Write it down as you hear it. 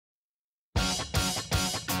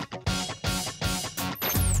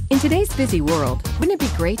In today's busy world, wouldn't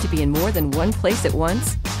it be great to be in more than one place at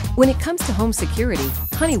once? When it comes to home security,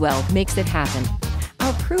 Honeywell makes it happen.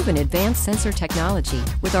 Our proven advanced sensor technology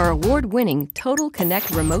with our award-winning Total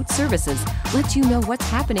Connect remote services lets you know what's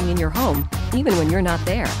happening in your home, even when you're not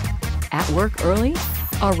there. At work early?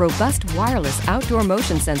 Our robust wireless outdoor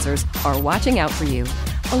motion sensors are watching out for you,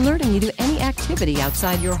 alerting you to any activity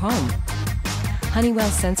outside your home. Honeywell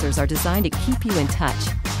sensors are designed to keep you in touch.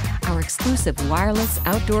 Our exclusive wireless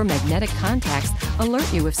outdoor magnetic contacts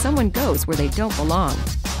alert you if someone goes where they don't belong.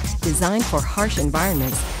 Designed for harsh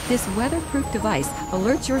environments, this weatherproof device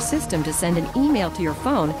alerts your system to send an email to your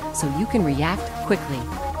phone so you can react quickly.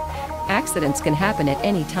 Accidents can happen at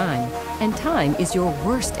any time, and time is your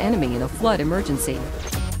worst enemy in a flood emergency.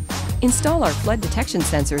 Install our flood detection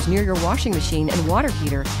sensors near your washing machine and water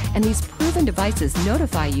heater, and these proven devices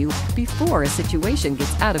notify you before a situation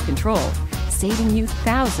gets out of control, saving you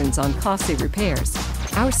thousands on costly repairs.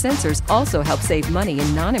 Our sensors also help save money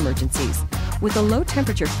in non-emergencies. With a low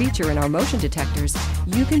temperature feature in our motion detectors,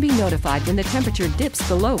 you can be notified when the temperature dips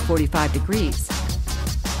below 45 degrees.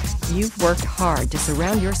 You've worked hard to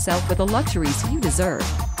surround yourself with the luxuries you deserve.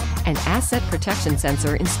 An asset protection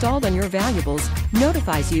sensor installed on your valuables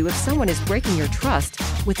notifies you if someone is breaking your trust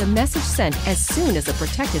with a message sent as soon as a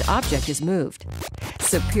protected object is moved.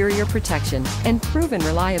 Superior protection and proven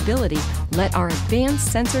reliability let our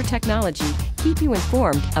advanced sensor technology keep you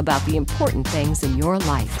informed about the important things in your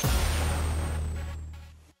life.